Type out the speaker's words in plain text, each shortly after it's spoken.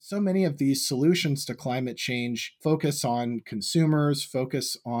so many of these solutions to climate change focus on consumers,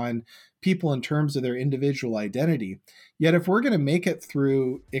 focus on people in terms of their individual identity. Yet if we're going to make it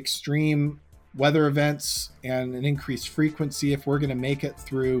through extreme weather events and an increased frequency, if we're going to make it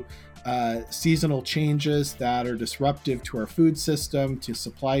through seasonal changes that are disruptive to our food system, to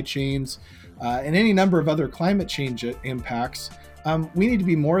supply chains, and any number of other climate change impacts, we need to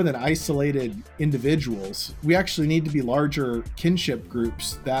be more than isolated individuals. We actually need to be larger kinship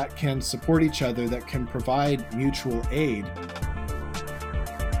groups that can support each other, that can provide mutual aid.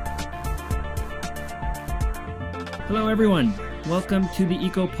 Hello, everyone. Welcome to the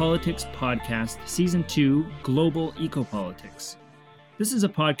Ecopolitics Podcast, Season 2, Global Ecopolitics. This is a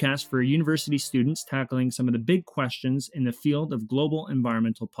podcast for university students tackling some of the big questions in the field of global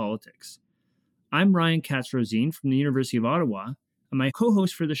environmental politics. I'm Ryan Katz-Rosene from the University of Ottawa, and my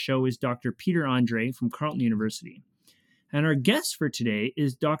co-host for the show is Dr. Peter Andre from Carleton University. And our guest for today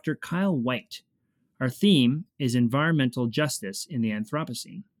is Dr. Kyle Whyte. Our theme is environmental justice in the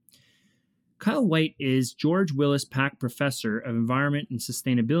Anthropocene. Kyle Whyte is George Willis Pack Professor of Environment and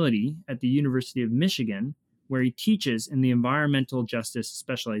Sustainability at the University of Michigan, where he teaches in the environmental justice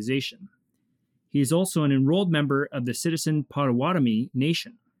specialization. He is also an enrolled member of the citizen Potawatomi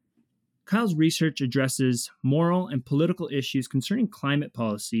Nation. Kyle's research addresses moral and political issues concerning climate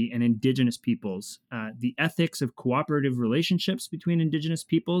policy and Indigenous peoples, the ethics of cooperative relationships between Indigenous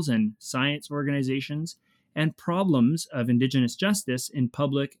peoples and science organizations, and problems of Indigenous justice in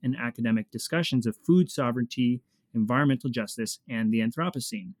public and academic discussions of food sovereignty, environmental justice, and the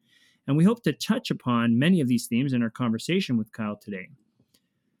Anthropocene. And we hope to touch upon many of these themes in our conversation with Kyle today.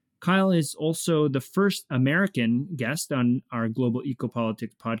 Kyle is also the first American guest on our Global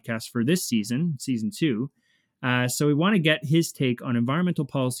Ecopolitics podcast for this season, Season 2. So we want to get his take on environmental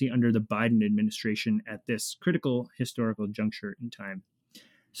policy under the Biden administration at this critical historical juncture in time.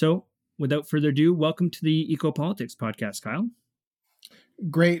 So without further ado, welcome to the Ecopolitics podcast, Kyle.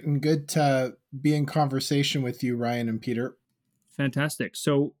 Great and good to be in conversation with you, Ryan and Peter. Fantastic.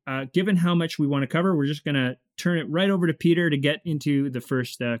 So given how much we want to cover, we're just going to turn it right over to Peter to get into the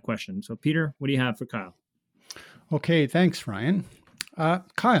first question. So Peter, what do you have for Kyle? Okay, thanks, Ryan.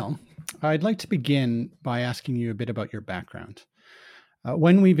 Kyle, I'd like to begin by asking you a bit about your background.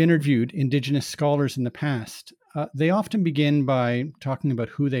 When we've interviewed Indigenous scholars in the past, they often begin by talking about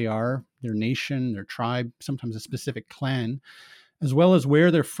who they are, their nation, their tribe, sometimes a specific clan, as well as where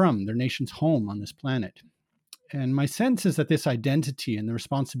they're from, their nation's home on this planet. And my sense is that this identity and the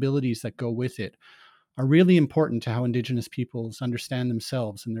responsibilities that go with it are really important to how Indigenous peoples understand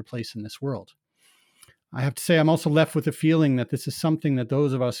themselves and their place in this world. I have to say, I'm also left with a feeling that this is something that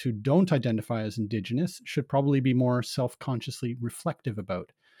those of us who don't identify as Indigenous should probably be more self-consciously reflective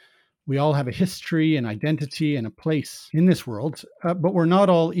about. We all have a history, an identity, and a place in this world, but we're not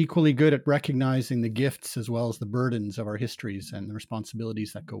all equally good at recognizing the gifts as well as the burdens of our histories and the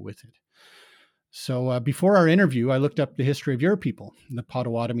responsibilities that go with it. So before our interview, I looked up the history of your people, the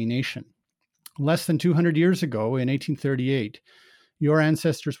Potawatomi Nation. Less than 200 years ago, in 1838, your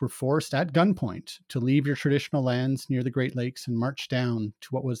ancestors were forced at gunpoint to leave your traditional lands near the Great Lakes and march down to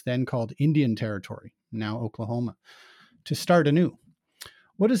what was then called Indian Territory, now Oklahoma, to start anew.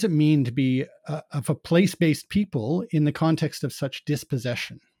 What does it mean to be of a place-based people in the context of such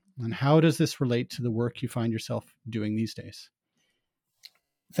dispossession? And how does this relate to the work you find yourself doing these days?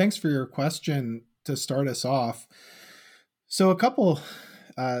 Thanks for your question to start us off. So a couple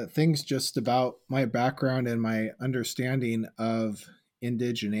things just about my background and my understanding of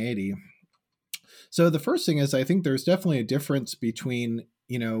indigeneity. So the first thing is I think there's definitely a difference between,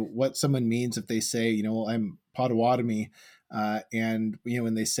 what someone means if they say, I'm Potawatomi, and,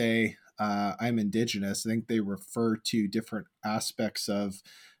 when they say I'm Indigenous, I think they refer to different aspects of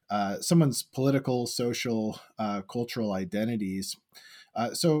someone's political, social, cultural identities.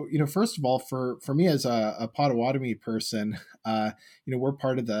 So, first of all, for me as a Potawatomi person, we're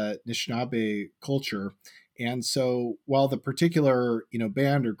part of the Anishinaabe culture. And so while the particular,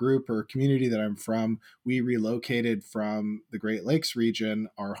 band or group or community that I'm from, we relocated from the Great Lakes region,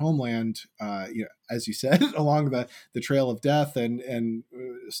 our homeland, as you said, along the Trail of Death and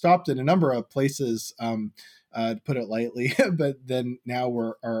stopped in a number of places, to put it lightly, but then now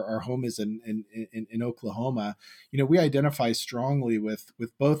our home is in Oklahoma. We identify strongly with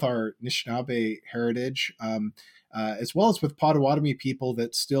both our Anishinaabe heritage, as well as with Potawatomi people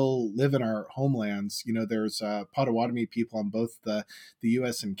that still live in our homelands. There's Potawatomi people on both the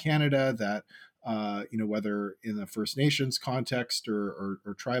U.S. and Canada that whether in the First Nations context or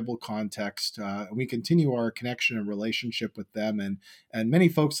tribal context. And we continue our connection and relationship with them. And many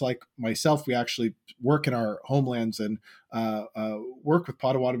folks like myself, we actually work in our homelands and work with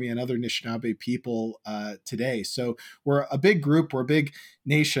Potawatomi and other Anishinaabe people today. So we're a big group, we're a big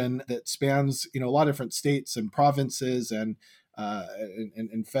nation that spans, a lot of different states and provinces and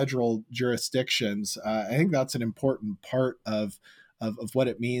federal jurisdictions. I think that's an important part of what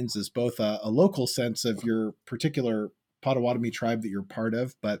it means, is both a local sense of your particular Potawatomi tribe that you're part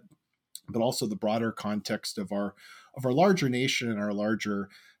of, but also the broader context of our larger nation and our larger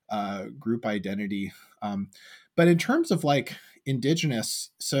group identity. But in terms of like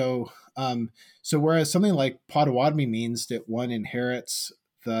Indigenous, so whereas something like Potawatomi means that one inherits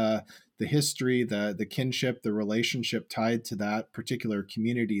the history, the kinship, the relationship tied to that particular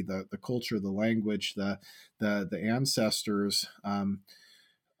community, the culture, the language, the ancestors.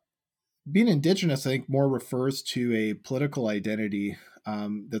 Being Indigenous, I think, more refers to a political identity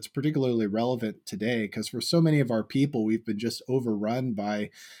that's particularly relevant today, because for so many of our people, we've been just overrun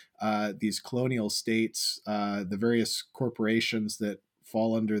by these colonial states, the various corporations that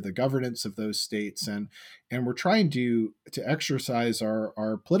fall under the governance of those states, and we're trying to exercise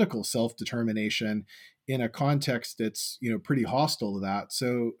our political self-determination in a context that's pretty hostile to that.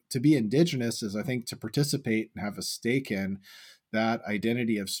 So to be Indigenous is, I think, to participate and have a stake in that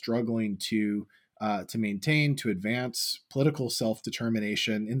identity of struggling to maintain, to advance political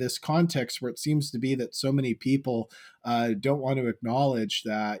self-determination in this context where it seems to be that so many people don't want to acknowledge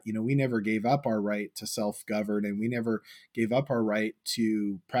that, we never gave up our right to self-govern, and we never gave up our right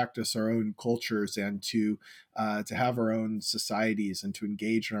to practice our own cultures and to have our own societies and to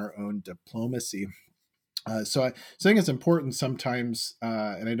engage in our own diplomacy. So I think it's important sometimes,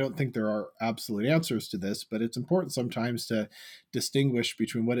 and I don't think there are absolute answers to this, but it's important sometimes to distinguish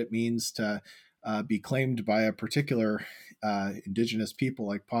between what it means to be claimed by a particular Indigenous people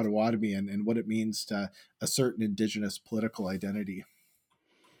like Potawatomi and what it means to assert an Indigenous political identity.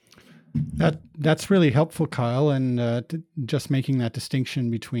 That's really helpful, Kyle, and just making that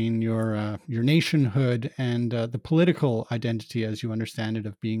distinction between your nationhood and the political identity, as you understand it,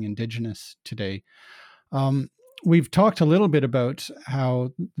 of being Indigenous today. We've talked a little bit about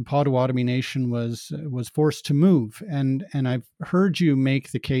how the Potawatomi Nation was forced to move, and I've heard you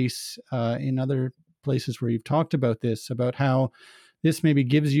make the case in other places where you've talked about this, about how this maybe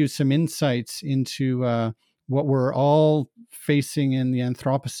gives you some insights into what we're all facing in the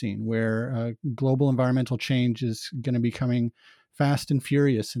Anthropocene, where global environmental change is going to be coming fast and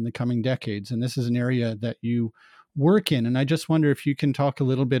furious in the coming decades, and this is an area that you work in. And I just wonder if you can talk a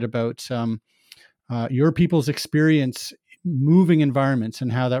little bit about your people's experience moving environments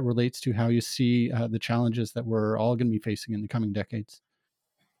and how that relates to how you see the challenges that we're all going to be facing in the coming decades.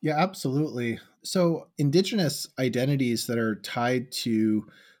 Yeah, absolutely. So Indigenous identities that are tied to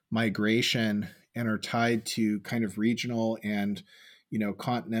migration and are tied to kind of regional and,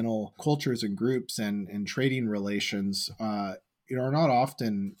 continental cultures and groups and trading relations, are not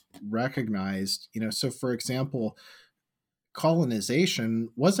often recognized. So for example, colonization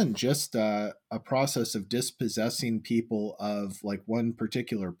wasn't just a process of dispossessing people of like one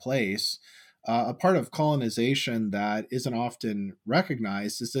particular place. A part of colonization that isn't often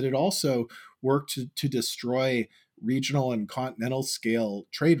recognized is that it also worked to destroy regional and continental scale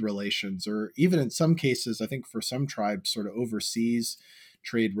trade relations, or even in some cases, I think for some tribes, sort of overseas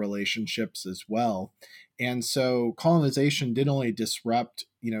trade relationships as well. And so colonization didn't only disrupt,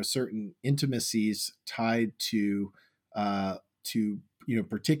 certain intimacies tied to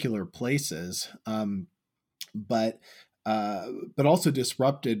particular places, but also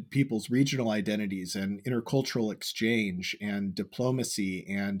disrupted people's regional identities and intercultural exchange and diplomacy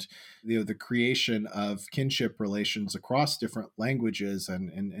and the creation of kinship relations across different languages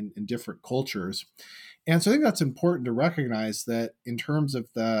and different cultures. And so I think that's important to recognize, that in terms of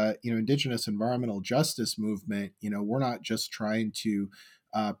the Indigenous environmental justice movement, we're not just trying to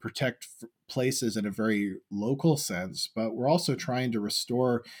protect places in a very local sense, but we're also trying to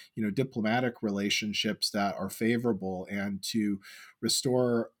restore, diplomatic relationships that are favorable, and to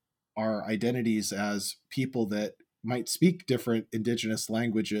restore our identities as people that might speak different Indigenous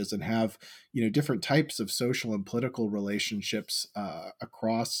languages and have, different types of social and political relationships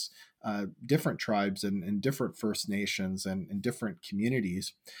across different tribes and different First Nations and different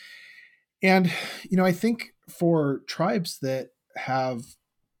communities. And, I think for tribes that have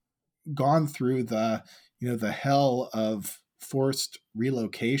gone through the hell of forced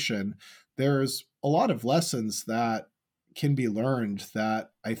relocation, there's a lot of lessons that can be learned that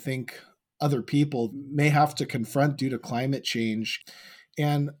I think other people may have to confront due to climate change.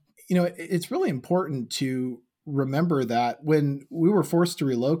 And It's really important to remember that when we were forced to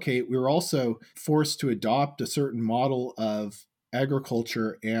relocate, we were also forced to adopt a certain model of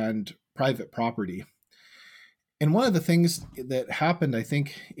agriculture and private property. And one of the things that happened, I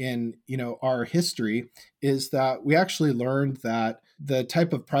think, in our history is that we actually learned that the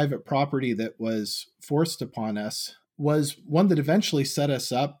type of private property that was forced upon us was one that eventually set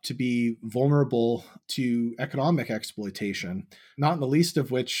us up to be vulnerable to economic exploitation, not in the least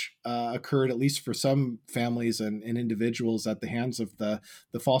of which occurred, at least for some families and individuals, at the hands of the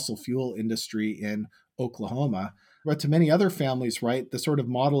fossil fuel industry in Oklahoma. But to many other families, right, the sort of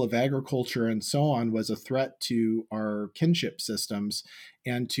model of agriculture and so on was a threat to our kinship systems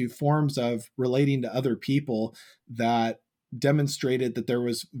and to forms of relating to other people that demonstrated that there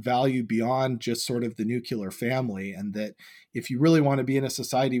was value beyond just sort of the nuclear family, and that if you really want to be in a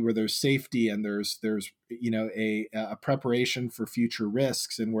society where there's safety and there's a preparation for future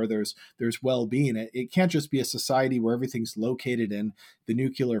risks and where there's well-being, it can't just be a society where everything's located in the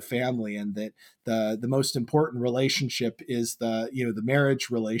nuclear family, and that the most important relationship is the marriage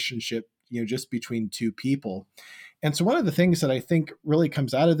relationship, just between two people. And so one of the things that I think really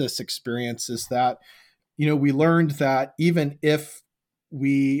comes out of this experience is that we learned that even if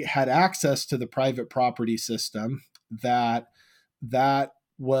we had access to the private property system, that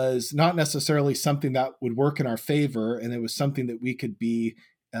was not necessarily something that would work in our favor, and it was something that we could be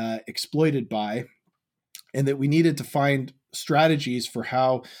exploited by, and that we needed to find strategies for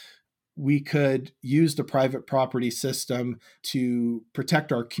how we could use the private property system to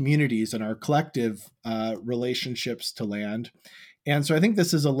protect our communities and our collective relationships to land. And so I think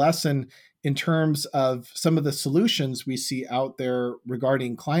this is a lesson in terms of some of the solutions we see out there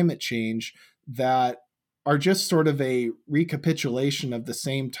regarding climate change that are just sort of a recapitulation of the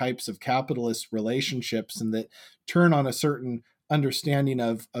same types of capitalist relationships, and that turn on a certain understanding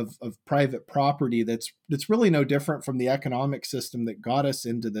of private property that's really no different from the economic system that got us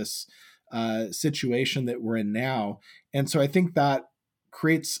into this situation that we're in now. And so I think that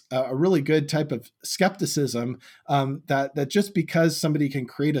creates a really good type of skepticism, that just because somebody can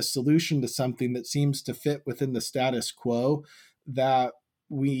create a solution to something that seems to fit within the status quo, that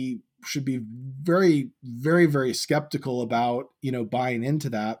we should be very, very, very skeptical about, buying into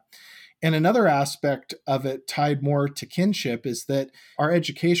that. And another aspect of it, tied more to kinship, is that our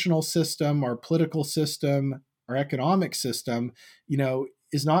educational system, our political system, our economic system,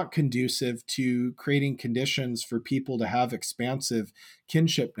 is not conducive to creating conditions for people to have expansive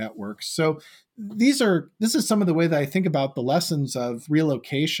kinship networks. So this is some of the way that I think about the lessons of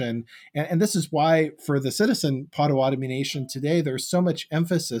relocation. And this is why for the citizen Potawatomi Nation today, there's so much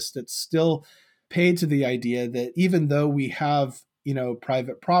emphasis that's still paid to the idea that even though we have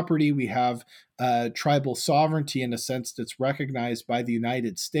private property, we have tribal sovereignty in a sense that's recognized by the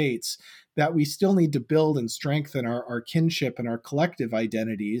United States, that we still need to build and strengthen our kinship and our collective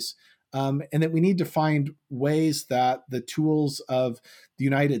identities, and that we need to find ways that the tools of the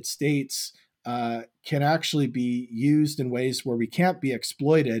United States can actually be used in ways where we can't be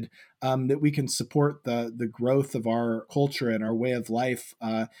exploited, that we can support the growth of our culture and our way of life,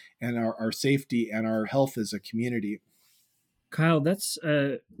 and our safety and our health as a community. Kyle, that's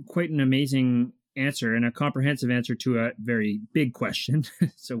quite an amazing answer and a comprehensive answer to a very big question.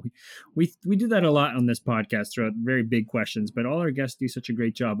 So we do that a lot on this podcast, throughout very big questions, but all our guests do such a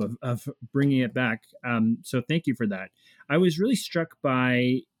great job of bringing it back. So thank you for that. I was really struck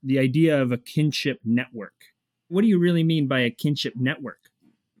by the idea of a kinship network. What do you really mean by a kinship network?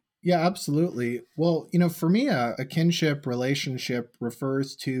 Yeah, absolutely. Well, for me, a kinship relationship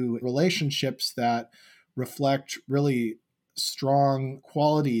refers to relationships that reflect really strong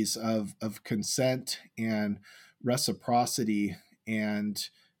qualities of consent and reciprocity and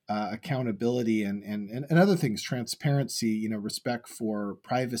accountability and other things, transparency, respect for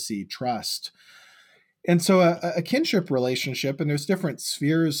privacy, trust. And so a kinship relationship, and there's different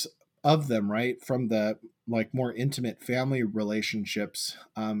spheres of them, right? From the more intimate family relationships,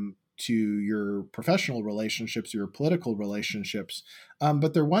 to your professional relationships, your political relationships.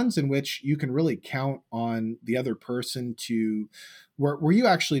 But they're ones in which you can really count on the other person to where you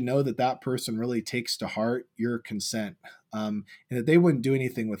actually know that person really takes to heart your consent, and that they wouldn't do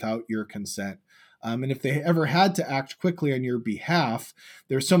anything without your consent. And if they ever had to act quickly on your behalf,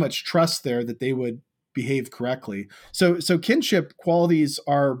 there's so much trust there that they would behave correctly. So kinship qualities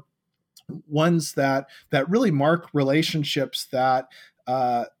are ones that really mark relationships that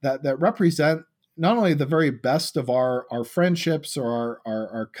represent not only the very best of our friendships or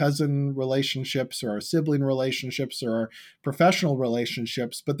our cousin relationships or our sibling relationships or our professional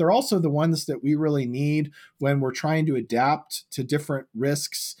relationships, but they're also the ones that we really need when we're trying to adapt to different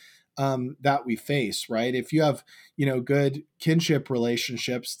risks that we face, right? If you have, good kinship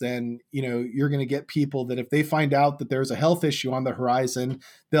relationships, then, you're going to get people that if they find out that there's a health issue on the horizon,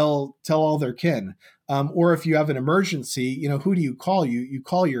 they'll tell all their kin. Or if you have an emergency, who do you call? You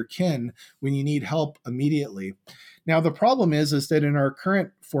call your kin when you need help immediately. Now, the problem is that in our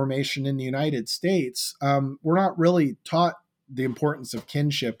current formation in the United States, we're not really taught the importance of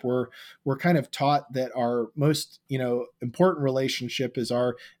kinship. We're kind of taught that our most important relationship is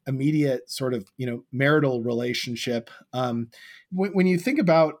our immediate sort of marital relationship. When you think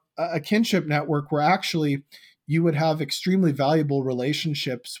about a kinship network, where actually you would have extremely valuable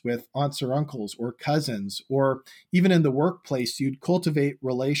relationships with aunts or uncles or cousins, or even in the workplace, you'd cultivate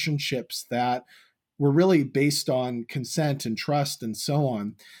relationships that were really based on consent and trust and so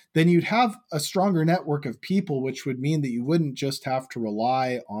on, then you'd have a stronger network of people, which would mean that you wouldn't just have to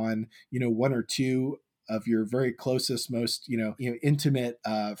rely on, one or two of your very closest, most, intimate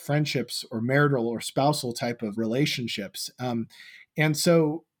friendships or marital or spousal type of relationships. And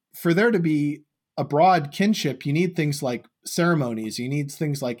so for there to be a broad kinship, you need things like ceremonies, you need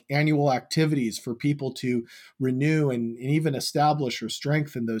things like annual activities for people to renew and even establish or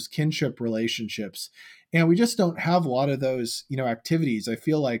strengthen those kinship relationships. And we just don't have a lot of those, activities. I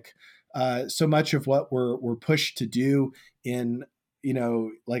feel like so much of what we're pushed to do in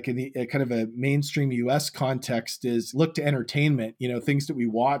like in the kind of a mainstream US context is look to entertainment, things that we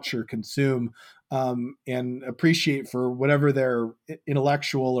watch or consume, and appreciate for whatever their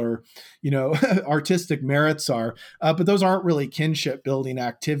intellectual or, artistic merits are. But those aren't really kinship building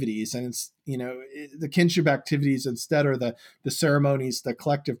activities. And it's, the kinship activities instead are the ceremonies, the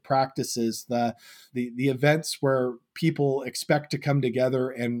collective practices, the events where people expect to come together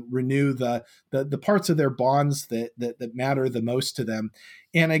and renew the parts of their bonds that matter the most to them.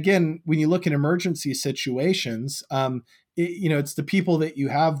 And again, when you look at emergency situations, it's the people that you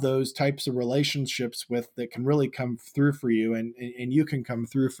have those types of relationships with that can really come through for you, and you can come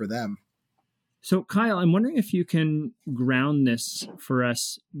through for them. So, Kyle, I'm wondering if you can ground this for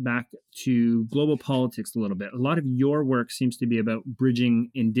us back to global politics a little bit. A lot of your work seems to be about bridging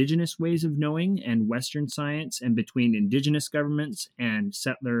Indigenous ways of knowing and Western science, and between Indigenous governments and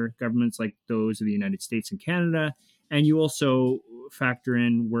settler governments like those of the United States and Canada. And you also factor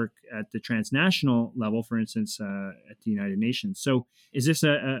in work at the transnational level, for instance, at the United Nations. So is this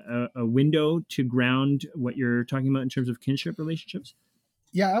a window to ground what you're talking about in terms of kinship relationships?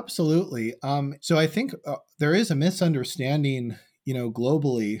 Yeah, absolutely. So I think there is a misunderstanding,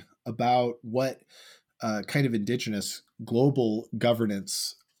 globally about what kind of Indigenous global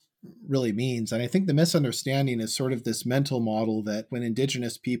governance really means. And I think the misunderstanding is sort of this mental model that when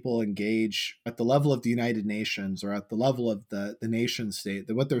Indigenous people engage at the level of the United Nations or at the level of the nation state,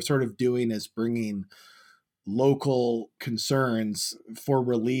 that what they're sort of doing is bringing local concerns for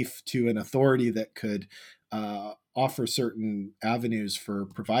relief to an authority that could offer certain avenues for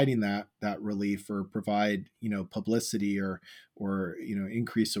providing that relief, or provide publicity or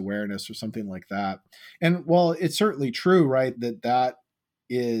increase awareness or something like that. And while it's certainly true, right, that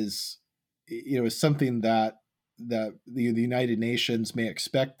is is something that the United Nations may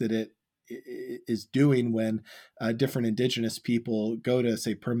expect that it is doing when different Indigenous people go to,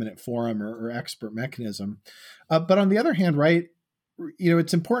 say, permanent forum or expert mechanism. But on the other hand, right,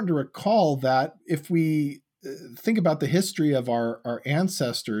 it's important to recall that if we think about the history of our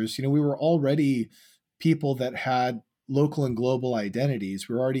ancestors, we were already people that had local and global identities.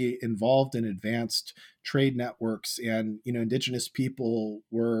 We're already involved in advanced trade networks, and Indigenous people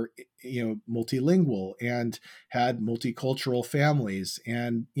were multilingual and had multicultural families.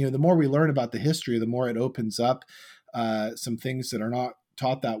 And the more we learn about the history, the more it opens up some things that are not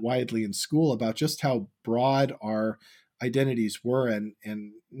taught that widely in school about just how broad our identities were, and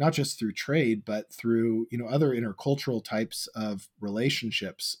not just through trade, but through other intercultural types of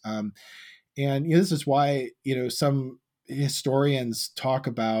relationships. And this is why some historians talk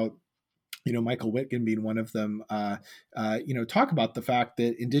about, Michael Whitgen being one of them, talk about the fact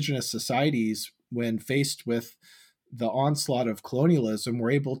that Indigenous societies, when faced with the onslaught of colonialism,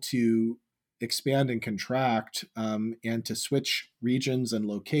 were able to expand and contract, and to switch regions and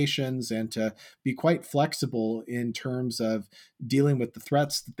locations, and to be quite flexible in terms of dealing with the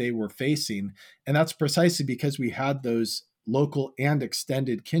threats that they were facing. And that's precisely because we had those local and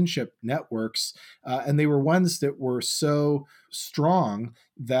extended kinship networks, and they were ones that were so strong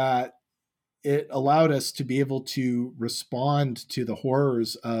that it allowed us to be able to respond to the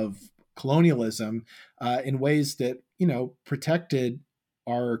horrors of colonialism in ways that protected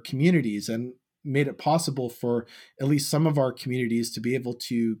our communities. And made it possible for at least some of our communities to be able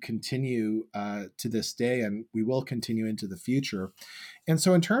to continue to this day, and we will continue into the future. And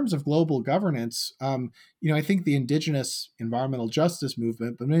so, in terms of global governance, I think the Indigenous environmental justice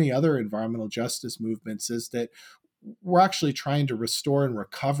movement, but many other environmental justice movements, is that we're actually trying to restore and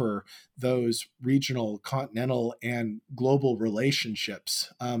recover those regional, continental, and global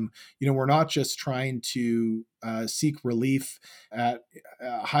relationships. We're not just trying to seek relief at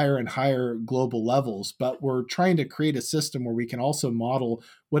higher and higher global levels, but we're trying to create a system where we can also model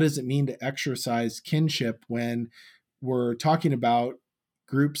what does it mean to exercise kinship when we're talking about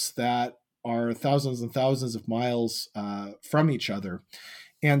groups that are thousands and thousands of miles from each other.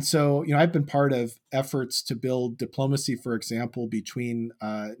 And so, I've been part of efforts to build diplomacy, for example, between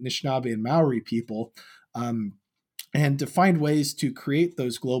Anishinaabe and Maori people, and to find ways to create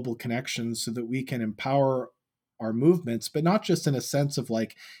those global connections so that we can empower our movements, but not just in a sense of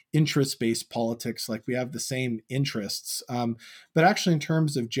like interest-based politics, like we have the same interests, but actually in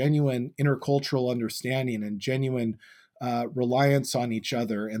terms of genuine intercultural understanding and genuine reliance on each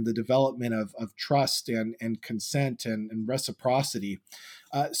other and the development of trust and consent and reciprocity.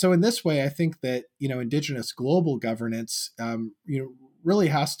 So in this way, I think that, Indigenous global governance, really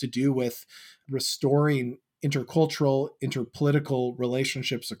has to do with restoring intercultural, interpolitical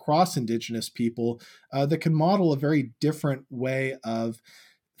relationships across Indigenous people that can model a very different way of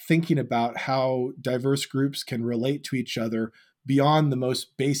thinking about how diverse groups can relate to each other beyond the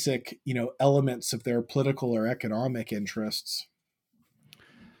most basic, elements of their political or economic interests.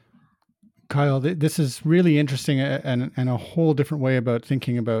 Kyle, this is really interesting and a whole different way about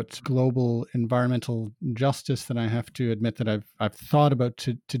thinking about global environmental justice than I have to admit that I've thought about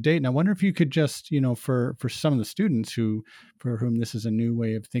to date. And I wonder if you could just, for some of the students for whom this is a new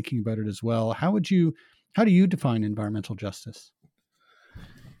way of thinking about it as well, how do you define environmental justice?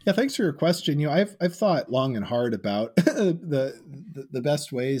 Yeah, thanks for your question. I've thought long and hard about the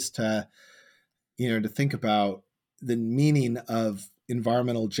best ways to think about the meaning of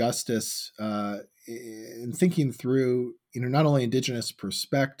environmental justice in thinking through not only Indigenous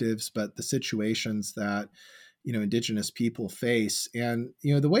perspectives but the situations that Indigenous people face. And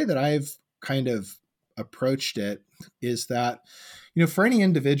the way that I've kind of approached it is that for any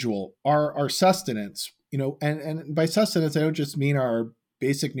individual, our sustenance, and by sustenance I don't just mean our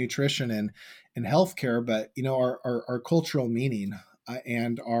basic nutrition and healthcare, but our cultural meaning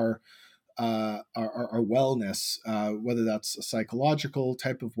and our wellness, whether that's a psychological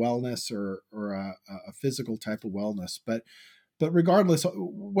type of wellness or a physical type of wellness. But regardless,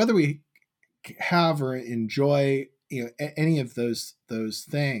 whether we have or enjoy any of those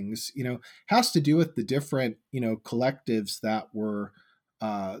things, has to do with the different collectives that we're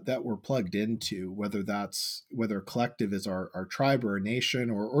plugged into, whether a collective is our tribe or a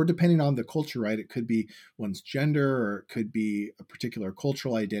nation, or depending on the culture, right? It could be one's gender, or it could be a particular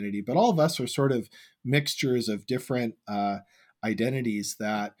cultural identity. But all of us are sort of mixtures of different identities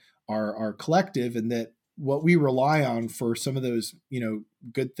that are collective, and that what we rely on for some of those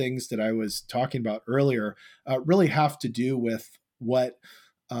good things that I was talking about earlier really have to do with what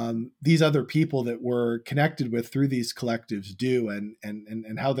these other people that we're connected with through these collectives do,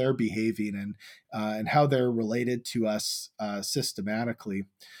 and how they're behaving, and how they're related to us systematically.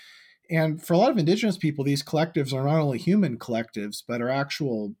 And for a lot of Indigenous people, these collectives are not only human collectives, but are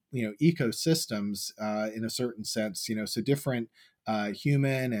actual ecosystems in a certain sense. So different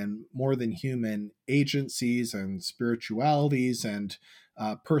human and more than human agencies and spiritualities and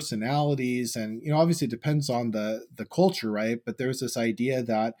personalities, and obviously it depends on the culture, right? But there's this idea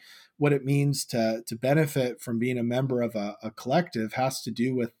that what it means to benefit from being a member of a collective has to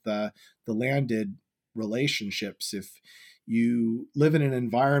do with the landed relationships. If you live in an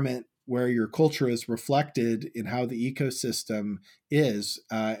environment where your culture is reflected in how the ecosystem is,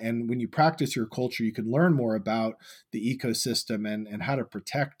 and when you practice your culture, you can learn more about the ecosystem and how to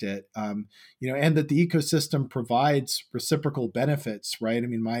protect it, and that the ecosystem provides reciprocal benefits, right? I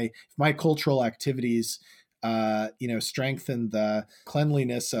mean, my cultural activities strengthen the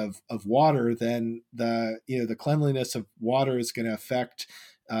cleanliness of water, then the cleanliness of water is going to affect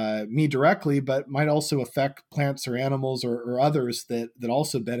me directly, but might also affect plants or animals or others that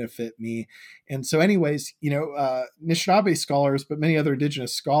also benefit me. And so anyways, Anishinaabe scholars, but many other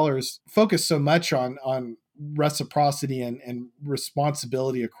Indigenous scholars focus so much on reciprocity and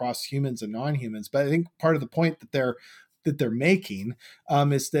responsibility across humans and non-humans. But I think part of the point that they're making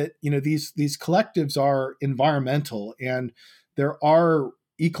is that these collectives are environmental, and there are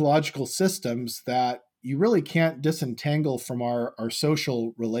ecological systems that you really can't disentangle from our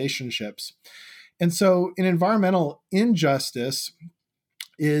social relationships. And so in environmental injustice,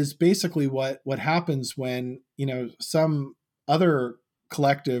 is basically what happens when, some other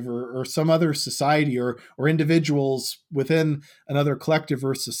collective or some other society or individuals within another collective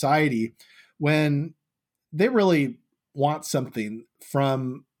or society, when they really want something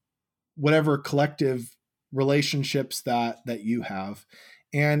from whatever collective relationships that you have.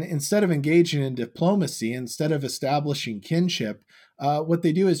 And instead of engaging in diplomacy, instead of establishing kinship, what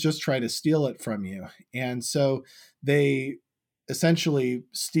they do is just try to steal it from you. And so they essentially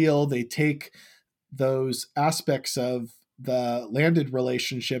steal, they take those aspects of the landed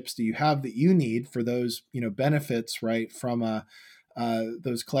relationships that you have that you need for those, benefits, right, from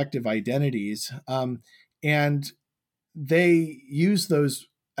those collective identities. And they use those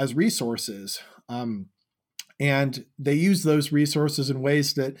as resources. And they use those resources in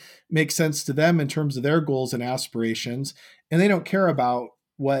ways that make sense to them in terms of their goals and aspirations. And they don't care about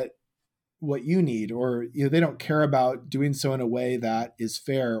what you need, or they don't care about doing so in a way that is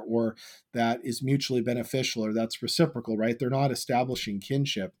fair or that is mutually beneficial or that's reciprocal, right? They're not establishing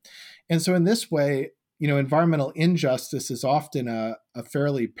kinship. And so in this way, environmental injustice is often a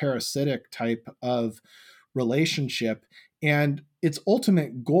fairly parasitic type of relationship. And its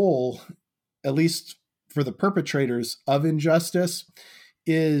ultimate goal, at least for the perpetrators of injustice,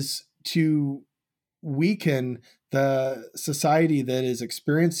 is to weaken the society that is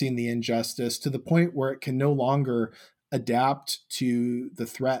experiencing the injustice to the point where it can no longer adapt to the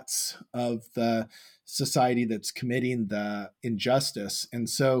threats of the society that's committing the injustice. And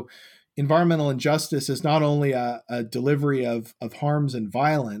so environmental injustice is not only a delivery of harms and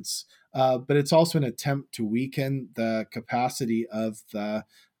violence, but it's also an attempt to weaken the capacity of the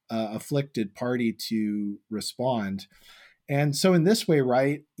afflicted party to respond. And so in this way,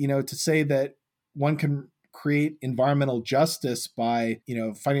 right, to say that one can create environmental justice by,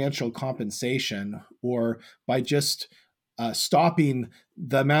 financial compensation, or by just stopping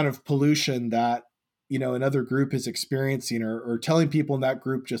the amount of pollution that, another group is experiencing, or telling people in that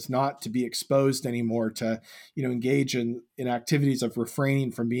group just not to be exposed anymore, to, engage in activities of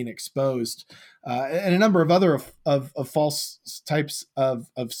refraining from being exposed, and a number of other of false types of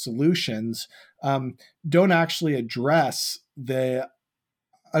solutions, don't actually address the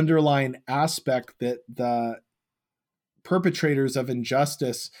underlying aspect that the perpetrators of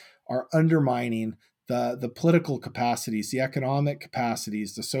injustice are undermining: the political capacities, the economic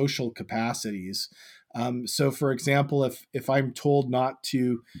capacities, the social capacities. So, for example, if I'm told not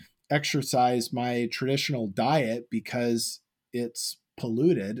to exercise my traditional diet because it's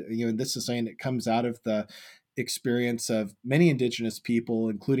polluted, and this is something that comes out of the experience of many Indigenous people,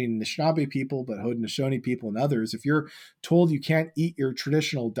 including Anishinaabe people, but Haudenosaunee people and others. If you're told you can't eat your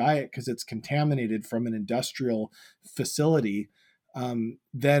traditional diet because it's contaminated from an industrial facility,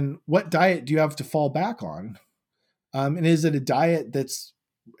 then what diet do you have to fall back on? And is it a diet that's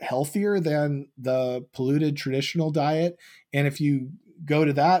healthier than the polluted traditional diet? And if you go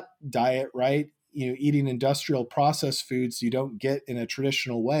to that diet, right, eating industrial processed foods you don't get in a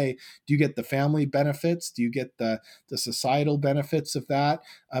traditional way, do you get the family benefits? Do you get the societal benefits of that?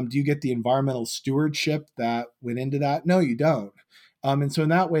 Do you get the environmental stewardship that went into that? No, you don't. And so in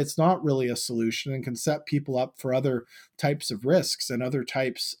that way, it's not really a solution, and can set people up for other types of risks and other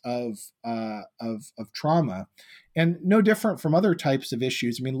types of trauma, and no different from other types of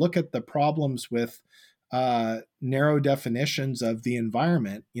issues. I mean, look at the problems with narrow definitions of the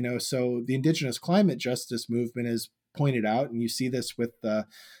environment. So the Indigenous climate justice movement has pointed out, and you see this with the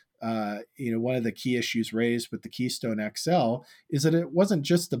one of the key issues raised with the Keystone XL, is that it wasn't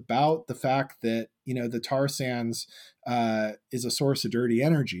just about the fact that, the tar sands is a source of dirty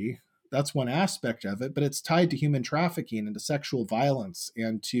energy. That's one aspect of it, but it's tied to human trafficking and to sexual violence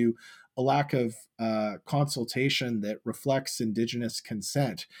and to a lack of consultation that reflects Indigenous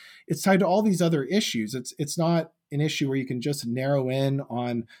consent. It's tied to all these other issues. It's not an issue where you can just narrow in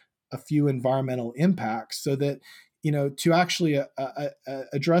on a few environmental impacts. So that, to actually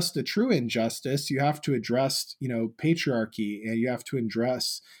address the true injustice, you have to address, patriarchy, and you have to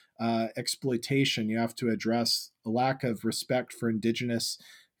address exploitation. You have to address a lack of respect for Indigenous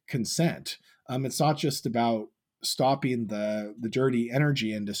consent. It's not just about stopping the dirty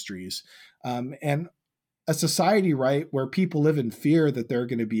energy industries. And a society, right, where people live in fear that they're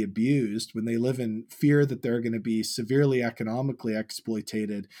going to be abused, when they live in fear that they're going to be severely economically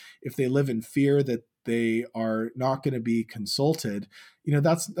exploited, if they live in fear that they are not going to be consulted,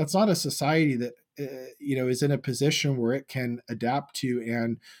 that's not a society that is in a position where it can adapt to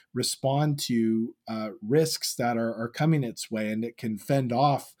and respond to risks that are coming its way, and it can fend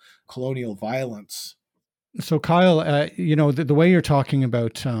off colonial violence. So, Kyle, the way you're talking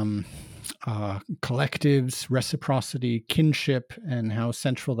about collectives, reciprocity, kinship, and how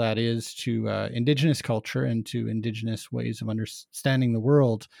central that is to Indigenous culture and to Indigenous ways of understanding the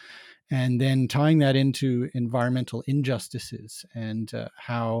world. And then tying that into environmental injustices and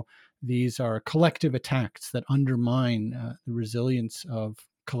how these are collective attacks that undermine the resilience of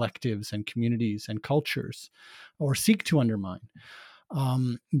collectives and communities and cultures, or seek to undermine.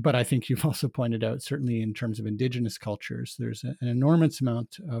 But I think you've also pointed out, certainly in terms of Indigenous cultures, there's an enormous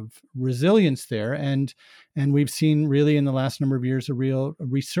amount of resilience there. And we've seen really in the last number of years a real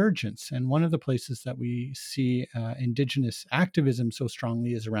resurgence. And one of the places that we see Indigenous activism so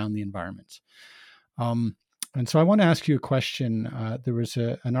strongly is around the environment. And so I want to ask you a question. There was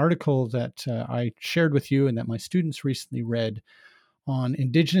an article that I shared with you and that my students recently read on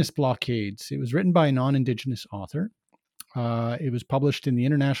Indigenous blockades. It was written by a non-Indigenous author. It was published in the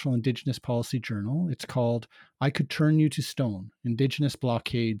International Indigenous Policy Journal. It's called "I Could Turn You to Stone: Indigenous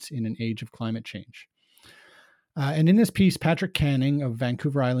Blockades in an Age of Climate Change." And in this piece, Patrick Canning of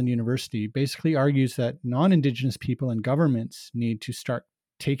Vancouver Island University basically argues that non-Indigenous people and governments need to start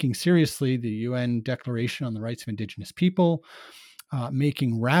taking seriously the UN Declaration on the Rights of Indigenous People,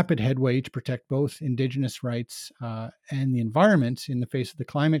 making rapid headway to protect both Indigenous rights and the environment in the face of the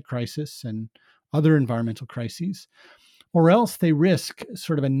climate crisis and other environmental crises. Or else they risk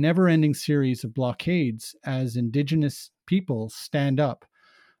sort of a never-ending series of blockades as Indigenous people stand up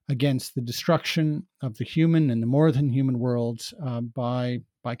against the destruction of the human and the more than human worlds by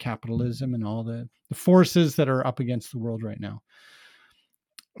capitalism and all the forces that are up against the world right now.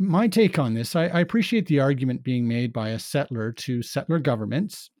 My take on this, I appreciate the argument being made by a settler to settler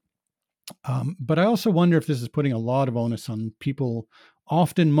governments, but I also wonder if this is putting a lot of onus on people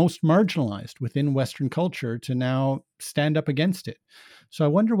often most marginalized within Western culture to now stand up against it. So I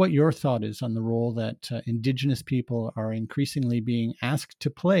wonder what your thought is on the role that Indigenous people are increasingly being asked to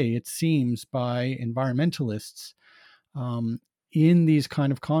play, it seems, by environmentalists in these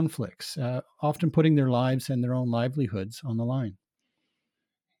kind of conflicts, often putting their lives and their own livelihoods on the line.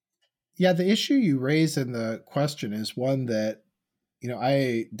 Yeah, the issue you raise in the question is one that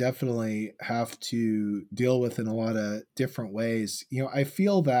I definitely have to deal with in a lot of different ways. I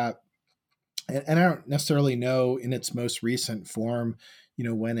feel that, and I don't necessarily know in its most recent form,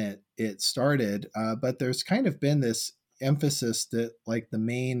 when it started, but there's kind of been this emphasis that like the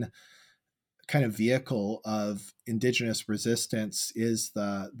main kind of vehicle of Indigenous resistance is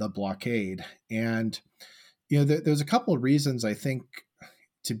the blockade. And, there's a couple of reasons I think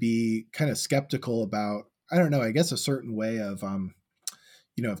to be kind of skeptical about, I don't know, I guess a certain way of,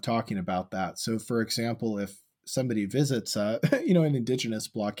 of talking about that. So for example, if somebody visits, an Indigenous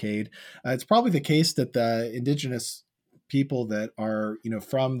blockade, it's probably the case that the Indigenous people that are,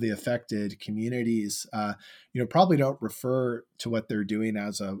 from the affected communities, probably don't refer to what they're doing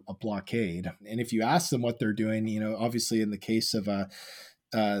as a blockade. And if you ask them what they're doing, obviously in the case of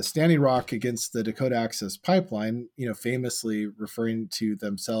Standing Rock against the Dakota Access Pipeline, famously referring to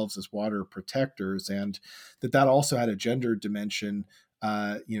themselves as water protectors, and that also had a gender dimension,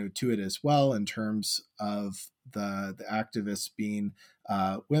 to it as well, in terms of the activists being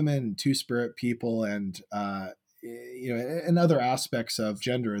women, Two-Spirit people, and and other aspects of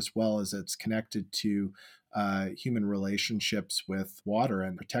gender as well, as it's connected to human relationships with water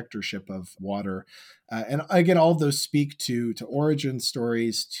and protectorship of water. And again, all of those speak to origin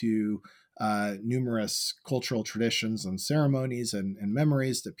stories, to numerous cultural traditions and ceremonies and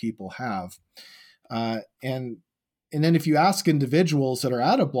memories that people have. And then if you ask individuals that are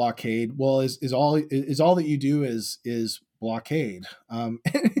at a blockade, well, is all that you do is blockade?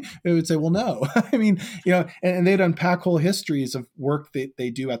 They would say, well, no. I mean, and they'd unpack whole histories of work that they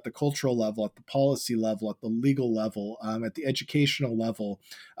do at the cultural level, at the policy level, at the legal level, at the educational level,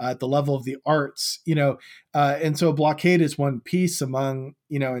 at the level of the arts, and so a blockade is one piece among,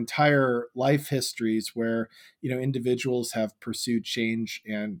 entire life histories where, individuals have pursued change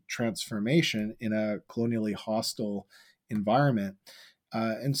and transformation in a colonially hostile environment.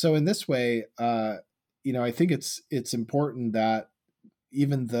 And so in this way, I think it's important that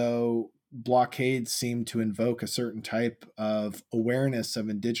even though blockades seem to invoke a certain type of awareness of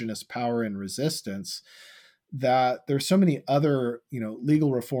Indigenous power and resistance, that there's so many other,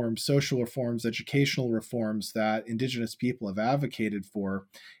 legal reforms, social reforms, educational reforms that Indigenous people have advocated for,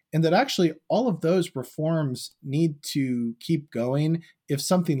 and that actually all of those reforms need to keep going if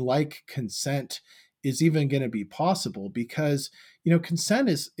something like consent is even going to be possible. Because, consent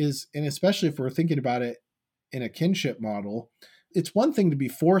is, and especially if we're thinking about it in a kinship model, it's one thing to be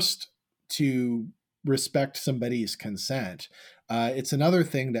forced to respect somebody's consent. It's another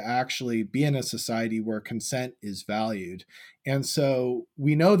thing to actually be in a society where consent is valued. And so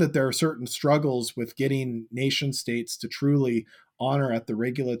we know that there are certain struggles with getting nation states to truly honor at the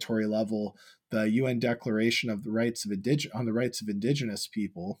regulatory level the UN Declaration of the Rights of Indigenous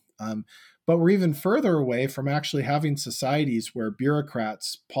people. But we're even further away from actually having societies where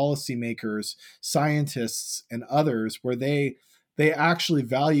bureaucrats, policymakers, scientists, and others, where they actually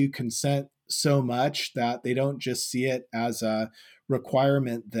value consent so much that they don't just see it as a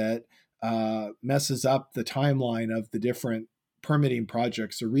requirement that messes up the timeline of the different permitting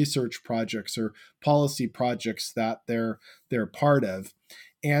projects or research projects or policy projects that they're part of.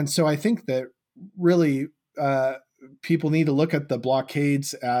 And so I think that really people need to look at the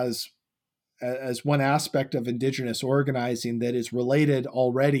blockades as one aspect of Indigenous organizing that is related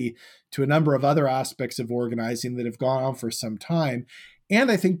already to a number of other aspects of organizing that have gone on for some time. And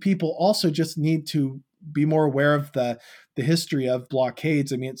I think people also just need to be more aware of the history of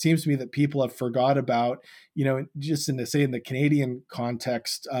blockades. I mean, it seems to me that people have forgot about, just in the Canadian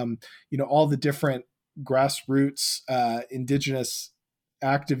context, all the different grassroots Indigenous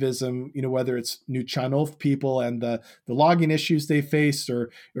activism, whether it's Nuu-chah-nulth people and the logging issues they faced,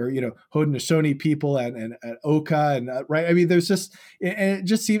 or Haudenosaunee people and Oka, and right. I mean, there's just, and it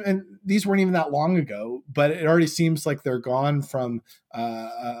just seemed, and these weren't even that long ago, but it already seems like they're gone from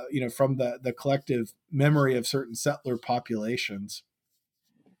from the collective memory of certain settler populations.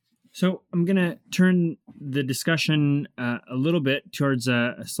 So I'm going to turn the discussion a little bit towards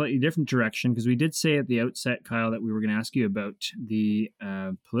a slightly different direction, because we did say at the outset, Kyle, that we were going to ask you about the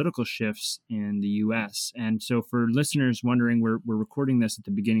political shifts in the U.S. And so for listeners wondering, we're recording this at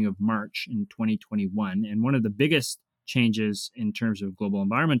the beginning of March in 2021. And one of the biggest changes in terms of global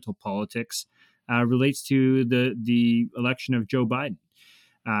environmental politics relates to the election of Joe Biden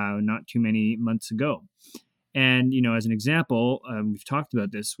not too many months ago. And, as an example, we've talked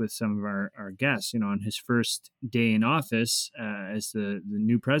about this with some of our guests, on his first day in office as the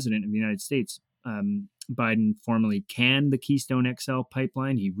new president of the United States, Biden formally canned the Keystone XL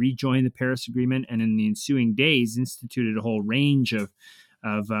pipeline. He rejoined the Paris Agreement, and in the ensuing days instituted a whole range of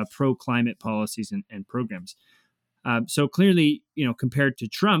pro-climate policies and programs. So clearly, compared to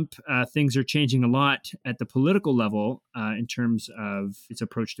Trump, things are changing a lot at the political level in terms of its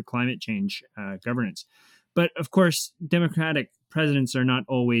approach to climate change governance. But of course, Democratic presidents are not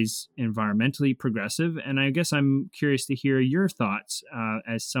always environmentally progressive. And I guess I'm curious to hear your thoughts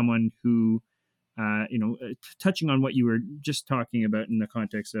as someone who, touching on what you were just talking about in the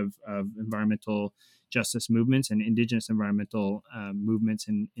context of environmental justice movements and Indigenous environmental movements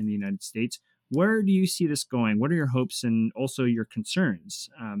in the United States. Where do you see this going? What are your hopes and also your concerns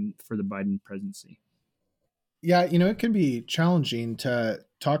for the Biden presidency? Yeah, it can be challenging to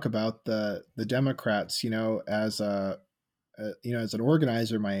talk about the Democrats, as as an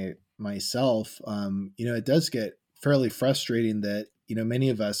organizer myself, it does get fairly frustrating that, many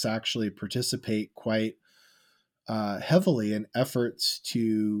of us actually participate quite heavily in efforts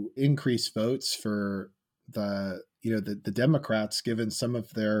to increase votes for the Democrats, given some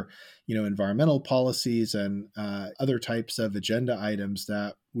of their, environmental policies and other types of agenda items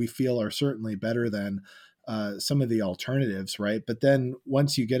that we feel are certainly better than some of the alternatives, right? But then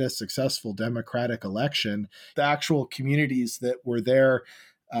once you get a successful Democratic election, the actual communities that were there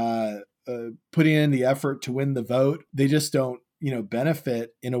putting in the effort to win the vote, they just don't,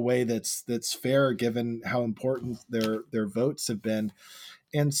 benefit in a way that's fair, given how important their votes have been.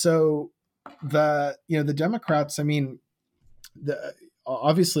 And so the Democrats, I mean,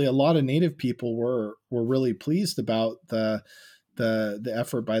 obviously a lot of Native people were really pleased about the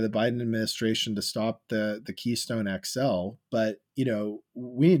effort by the Biden administration to stop the Keystone XL. But,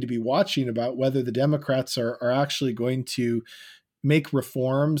 we need to be watching about whether the Democrats are actually going to make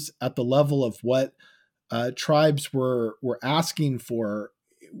reforms at the level of what tribes were asking for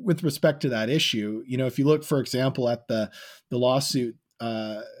with respect to that issue. If you look, for example, at the lawsuit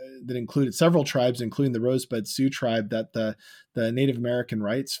that included several tribes, including the Rosebud Sioux tribe, that the Native American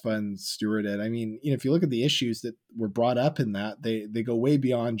Rights Fund stewarded. I mean, if you look at the issues that were brought up in that, they go way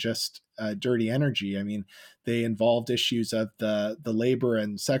beyond just dirty energy. I mean, they involved issues of the labor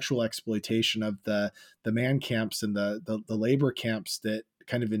and sexual exploitation of the man camps and the labor camps that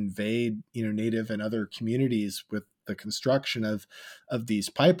kind of invade, Native and other communities with the construction of these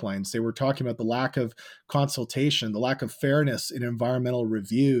pipelines. They were talking about the lack of consultation, the lack of fairness in environmental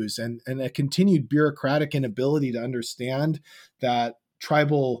reviews, and a continued bureaucratic inability to understand that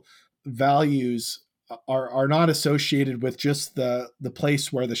tribal values are not associated with just the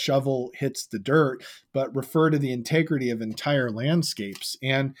place where the shovel hits the dirt, but refer to the integrity of entire landscapes.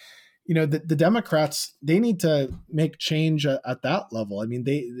 And the Democrats, they need to make change at that level. I mean,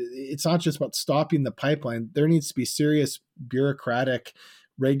 it's not just about stopping the pipeline. There needs to be serious bureaucratic,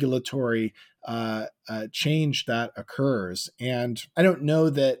 regulatory change that occurs. And I don't know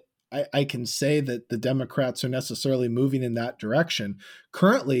that I can say that the Democrats are necessarily moving in that direction.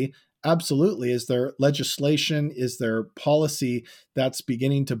 Currently, absolutely. Is there legislation? Is there policy that's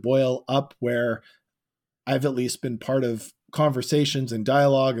beginning to boil up where I've at least been part of conversations and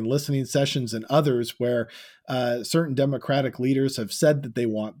dialogue and listening sessions and others where certain Democratic leaders have said that they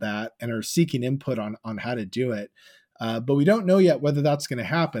want that and are seeking input on how to do it. But we don't know yet whether that's going to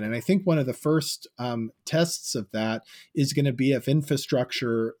happen. And I think one of the first tests of that is going to be if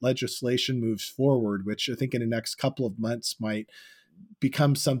infrastructure legislation moves forward, which I think in the next couple of months might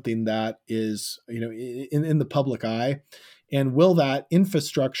become something that is, in the public eye. And will that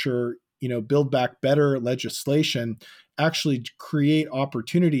infrastructure, build back better legislation actually create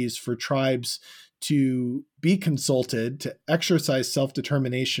opportunities for tribes to be consulted, to exercise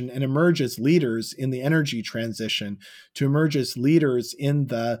self-determination and emerge as leaders in the energy transition, to emerge as leaders in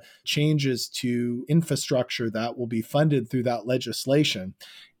the changes to infrastructure that will be funded through that legislation.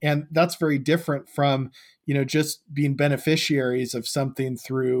 And that's very different from, just being beneficiaries of something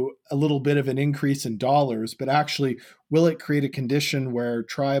through a little bit of an increase in dollars, but actually, will it create a condition where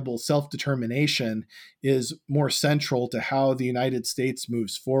tribal self-determination is more central to how the United States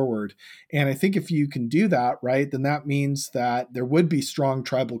moves forward? And I think if you can do that, right, then that means that there would be strong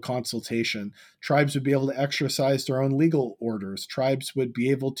tribal consultation. Tribes would be able to exercise their own legal orders. Tribes would be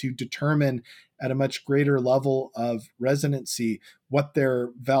able to determine at a much greater level of residency what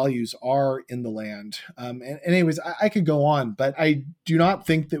their values are in the land. And anyways, I could go on, but I do not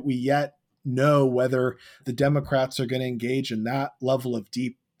think that we yet know whether the Democrats are going to engage in that level of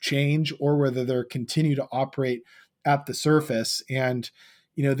deep change or whether they're continue to operate at the surface. And,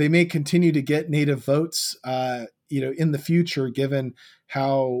 they may continue to get Native votes, in the future, given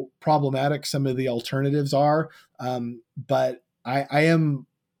how problematic some of the alternatives are. But I am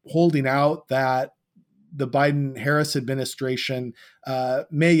holding out that the Biden-Harris administration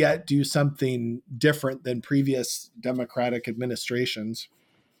may yet do something different than previous Democratic administrations.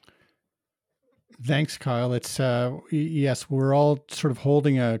 Thanks, Kyle. It's yes, we're all sort of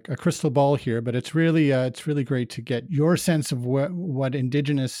holding a crystal ball here, but it's really great to get your sense of what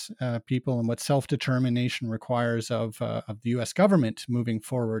Indigenous people and what self-determination requires of the U.S. government moving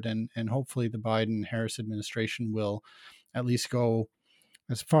forward, and hopefully the Biden-Harris administration will at least go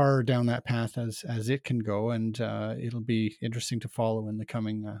as far down that path as it can go, and it'll be interesting to follow in the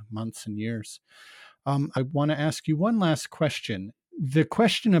coming months and years. I want to ask you one last question. The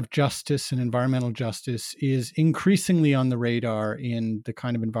question of justice and environmental justice is increasingly on the radar in the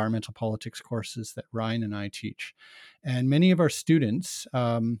kind of environmental politics courses that Ryan and I teach. And many of our students,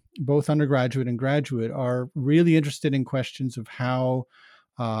 both undergraduate and graduate, are really interested in questions of how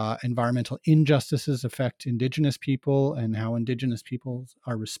environmental injustices affect Indigenous people and how Indigenous people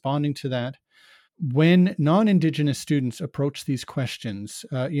are responding to that. When non-Indigenous students approach these questions,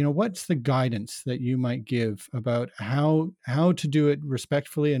 what's the guidance that you might give about how to do it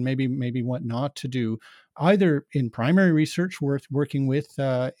respectfully and maybe what not to do, either in primary research working with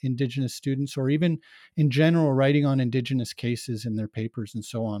Indigenous students, or even in general writing on Indigenous cases in their papers and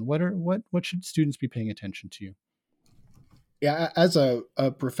so on? What should students be paying attention to? Yeah, as a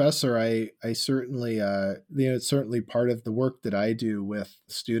professor, I certainly, it's certainly part of the work that I do with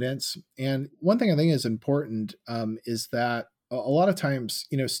students. And one thing I think is important is that a lot of times,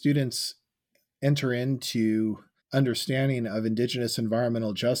 students enter into understanding of Indigenous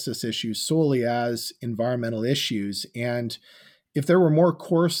environmental justice issues solely as environmental issues. And if there were more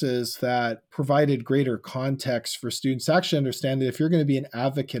courses that provided greater context for students to actually understand that if you're going to be an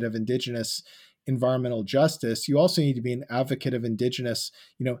advocate of Indigenous environmental justice, you also need to be an advocate of Indigenous,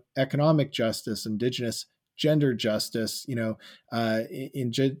 economic justice, Indigenous gender justice,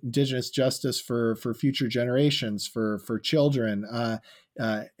 Indigenous justice for future generations, for children,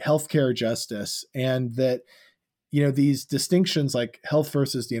 healthcare justice, and that, these distinctions like health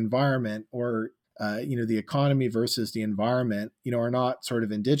versus the environment, or the economy versus the environment, are not sort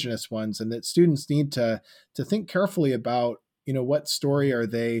of Indigenous ones, and that students need to think carefully about, what story are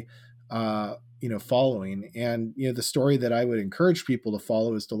they following. And, the story that I would encourage people to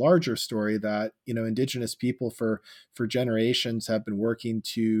follow is the larger story that, Indigenous people for generations have been working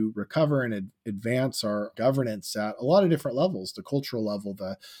to recover and advance our governance at a lot of different levels, the cultural level,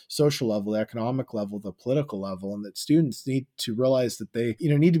 the social level, the economic level, the political level, and that students need to realize that they,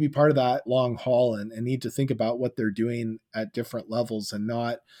 need to be part of that long haul and need to think about what they're doing at different levels and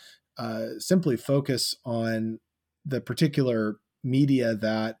not simply focus on the particular media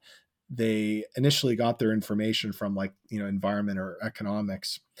that they initially got their information from, like, environment or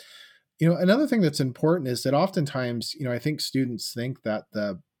economics. Another thing that's important is that oftentimes, I think students think that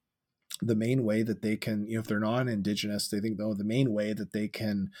the main way that they can, if they're non-Indigenous, they think, the main way that they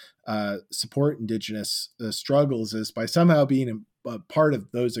can support Indigenous struggles is by somehow being a part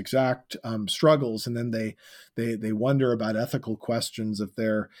of those exact struggles, and then they wonder about ethical questions of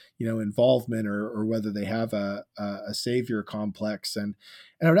their involvement, or whether they have a savior complex. And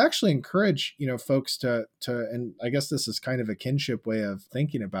I would actually encourage folks to and I guess this is kind of a kinship way of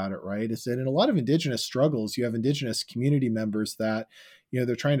thinking about it, right? Is that in a lot of Indigenous struggles, you have Indigenous community members that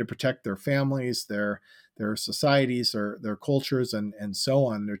they're trying to protect their families, their societies, their cultures, and so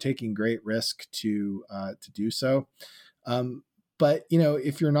on. They're taking great risk to do so. But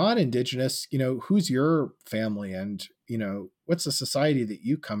if you're not Indigenous, who's your family, and what's the society that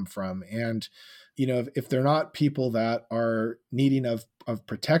you come from? And if they're not people that are needing of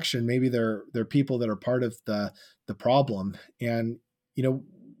protection, maybe they're people that are part of the problem. And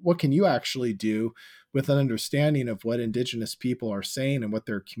what can you actually do with an understanding of what Indigenous people are saying and what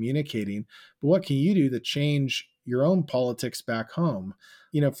they're communicating? But what can you do to change your own politics back home?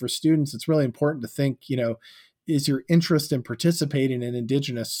 For students, it's really important to think, is your interest in participating in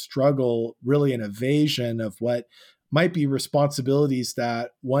Indigenous struggle really an evasion of what might be responsibilities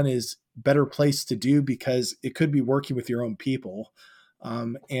that one is better placed to do because it could be working with your own people?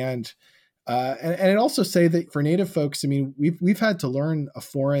 And I'd also say that for Native folks, I mean, we've had to learn a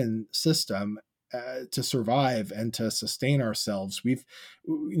foreign system to survive and to sustain ourselves.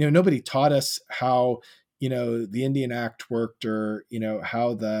 Nobody taught us how the Indian Act worked, or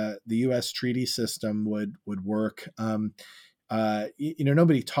how the U.S. treaty system would work.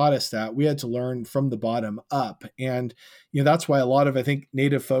 Nobody taught us that. We had to learn from the bottom up. And, that's why a lot of, I think,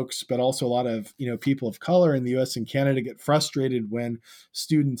 Native folks, but also a lot of, people of color in the US and Canada get frustrated when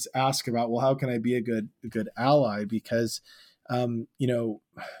students ask about, well, how can I be a good ally? Because,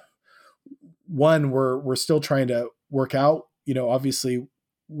 one, we're still trying to work out, obviously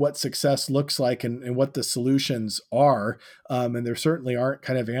what success looks like, and what the solutions are. And there certainly aren't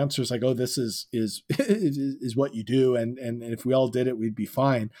kind of answers like, oh, this is what you do. And if we all did it, we'd be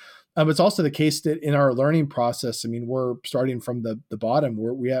fine. It's also the case that in our learning process, I mean, we're starting from the bottom,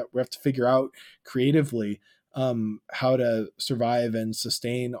 where we have to figure out creatively how to survive and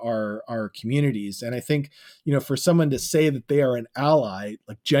sustain our communities. And I think, for someone to say that they are an ally,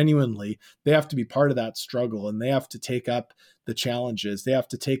 like genuinely, they have to be part of that struggle, and they have to take up the challenges, they have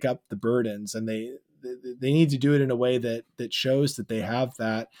to take up the burdens, and they need to do it in a way that shows that they have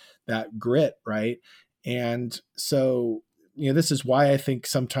that grit, right? And so, this is why I think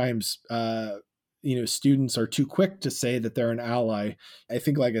sometimes students are too quick to say that they're an ally. I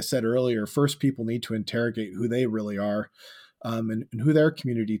think, like I said earlier, first people need to interrogate who they really are, and who their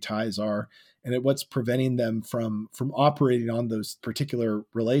community ties are, and what's preventing them from operating on those particular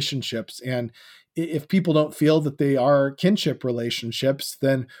relationships. And if people don't feel that they are kinship relationships,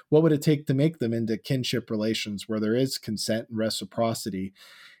 then what would it take to make them into kinship relations where there is consent and reciprocity?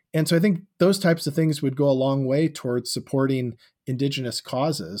 And so I think those types of things would go a long way towards supporting Indigenous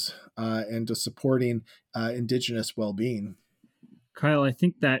causes, and to supporting Indigenous well-being. Kyle, I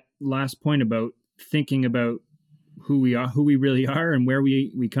think that last point about thinking about who we are, who we really are, and where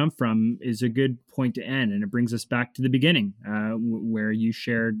we come from is a good point to end. And it brings us back to the beginning, where you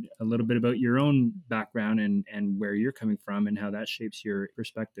shared a little bit about your own background and where you're coming from and how that shapes your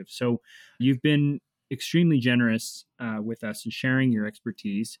perspective. So you've been extremely generous with us and sharing your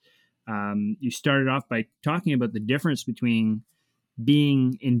expertise. You started off by talking about the difference between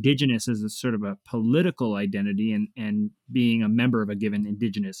being Indigenous as a sort of a political identity and being a member of a given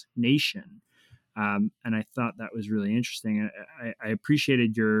Indigenous nation. And I thought that was really interesting. I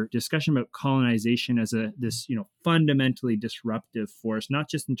appreciated your discussion about colonization as this fundamentally disruptive force, not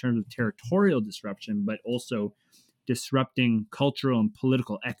just in terms of territorial disruption, but also disrupting cultural and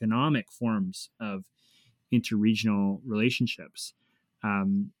political economic forms of interregional relationships.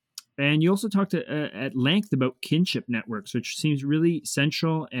 And you also talked at length about kinship networks, which seems really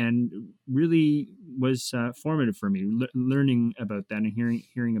central and really was formative for me, learning about that and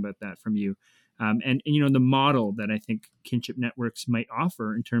hearing about that from you. And the model that I think kinship networks might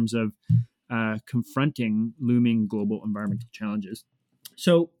offer in terms of confronting looming global environmental challenges.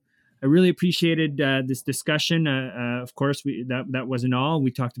 So I really appreciated this discussion. Of course, that wasn't all.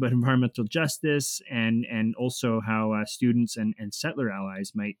 We talked about environmental justice and also how students and settler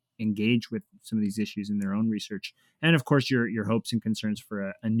allies might engage with some of these issues in their own research. And of course, your hopes and concerns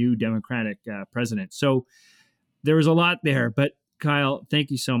for a new democratic president. So there was a lot there, but Kyle,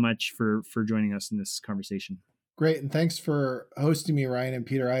 thank you so much for joining us in this conversation. Great. And thanks for hosting me, Ryan and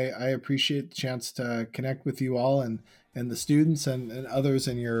Peter. I appreciate the chance to connect with you all and the students and others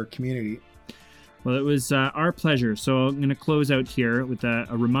in your community. Well, it was our pleasure. So I'm going to close out here with a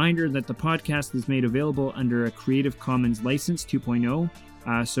reminder that the podcast is made available under a Creative Commons License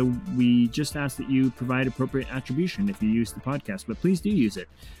 2.0. So we just ask that you provide appropriate attribution if you use the podcast, but please do use it.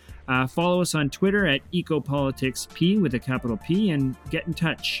 Follow us on Twitter at EcoPoliticsP with a capital P, and get in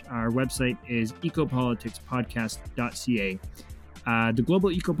touch. Our website is ecopoliticspodcast.ca. The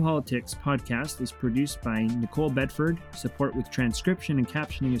Global Ecopolitics podcast is produced by Nicole Bedford. Support with transcription and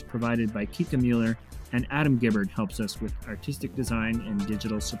captioning is provided by Kika Mueller, and Adam Gibbard helps us with artistic design and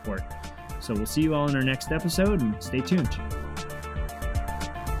digital support. So we'll see you all in our next episode, and stay tuned.